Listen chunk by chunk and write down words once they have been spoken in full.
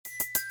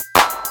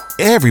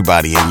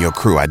Everybody in your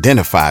crew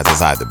identifies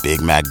as either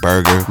Big Mac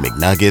Burger,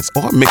 McNuggets,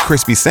 or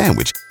McCrispy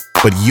Sandwich.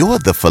 But you're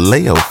the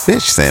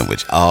Filet-O-Fish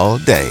Sandwich all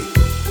day.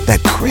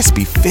 That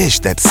crispy fish,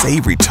 that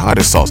savory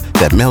tartar sauce,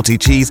 that melty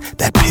cheese,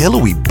 that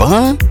pillowy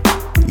bun.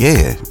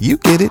 Yeah, you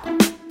get it.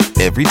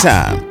 Every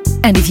time.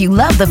 And if you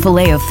love the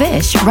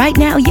Filet-O-Fish, right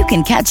now you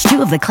can catch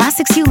two of the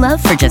classics you love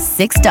for just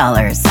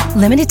 $6.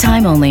 Limited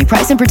time only.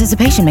 Price and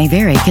participation may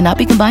vary. Cannot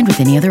be combined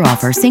with any other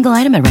offer. Single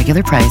item at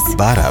regular price.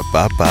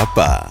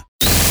 Ba-da-ba-ba-ba.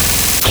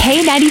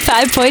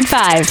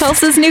 K95.5,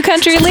 Tulsa's new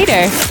country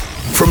leader.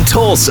 From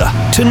Tulsa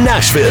to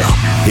Nashville,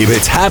 if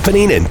it's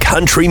happening in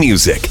country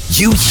music,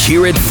 you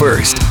hear it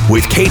first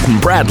with Cait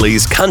and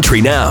Bradley's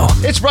Country Now.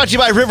 It's brought to you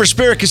by River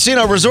Spirit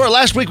Casino Resort.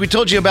 Last week we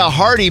told you about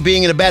Hardy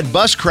being in a bad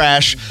bus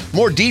crash.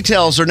 More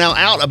details are now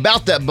out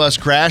about that bus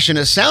crash, and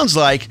it sounds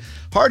like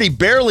Hardy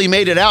barely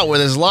made it out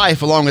with his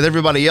life along with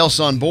everybody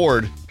else on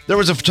board. There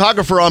was a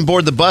photographer on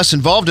board the bus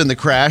involved in the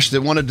crash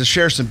that wanted to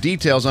share some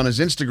details on his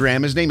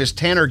Instagram. His name is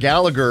Tanner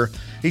Gallagher.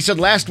 He said,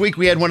 last week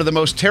we had one of the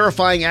most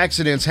terrifying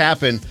accidents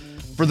happen.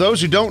 For those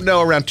who don't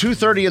know, around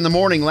 2:30 in the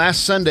morning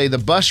last Sunday, the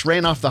bus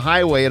ran off the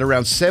highway at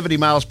around 70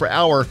 miles per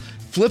hour,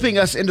 flipping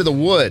us into the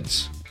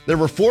woods. There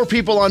were 4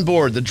 people on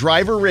board: the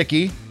driver,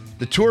 Ricky,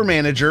 the tour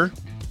manager,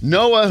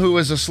 Noah, who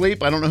was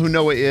asleep, I don't know who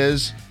Noah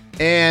is,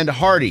 and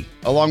Hardy,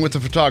 along with the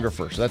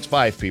photographer. So that's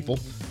 5 people.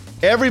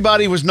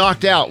 Everybody was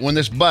knocked out when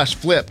this bus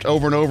flipped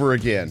over and over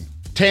again.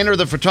 Tanner,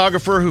 the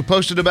photographer who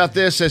posted about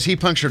this, says he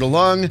punctured a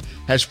lung,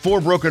 has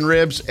 4 broken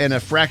ribs, and a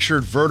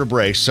fractured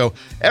vertebrae. So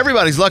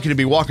everybody's lucky to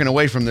be walking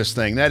away from this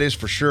thing. That is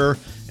for sure,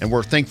 and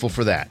we're thankful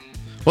for that.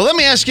 Well, let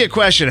me ask you a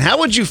question. How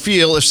would you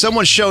feel if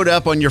someone showed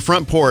up on your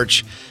front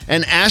porch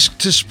and asked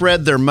to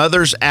spread their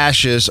mother's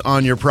ashes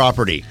on your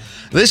property?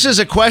 This is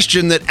a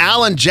question that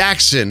Alan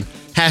Jackson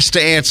has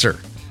to answer.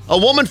 A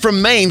woman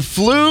from Maine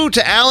flew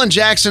to Alan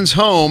Jackson's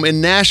home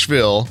in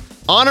Nashville,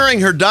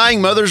 honoring her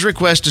dying mother's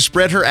request to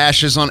spread her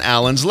ashes on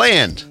Alan's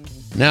land.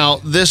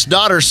 Now, this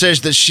daughter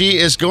says that she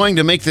is going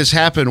to make this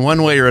happen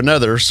one way or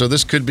another, so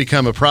this could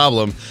become a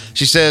problem.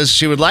 She says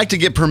she would like to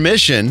get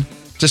permission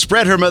to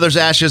spread her mother's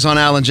ashes on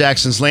Alan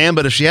Jackson's land,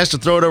 but if she has to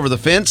throw it over the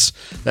fence,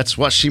 that's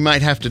what she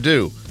might have to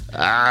do.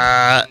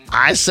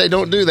 I say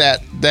don't do that.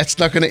 That's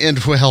not going to end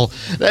well.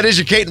 That is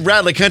your Cait and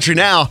Bradley Country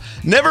Now.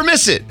 Never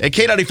miss it at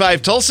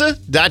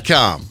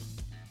K95Tulsa.com.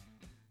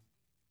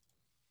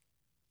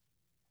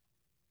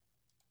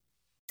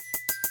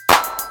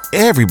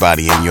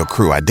 Everybody in your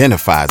crew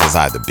identifies as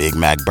either Big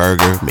Mac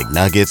Burger,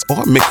 McNuggets,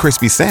 or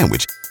McCrispy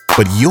Sandwich.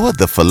 But you're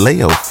the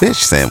Filet-O-Fish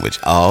Sandwich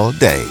all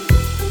day.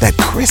 That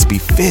crispy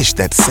fish,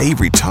 that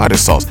savory tartar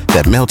sauce,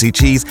 that melty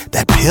cheese,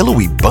 that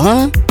pillowy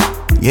bun.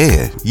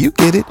 Yeah, you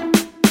get it.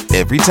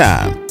 Every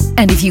time.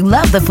 And if you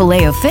love the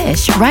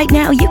Filet-O-Fish, right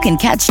now you can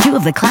catch two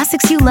of the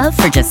classics you love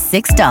for just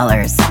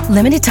 $6.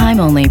 Limited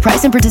time only.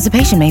 Price and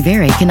participation may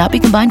vary. Cannot be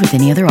combined with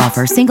any other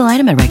offer. Single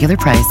item at regular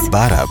price.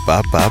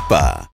 Ba-da-ba-ba-ba.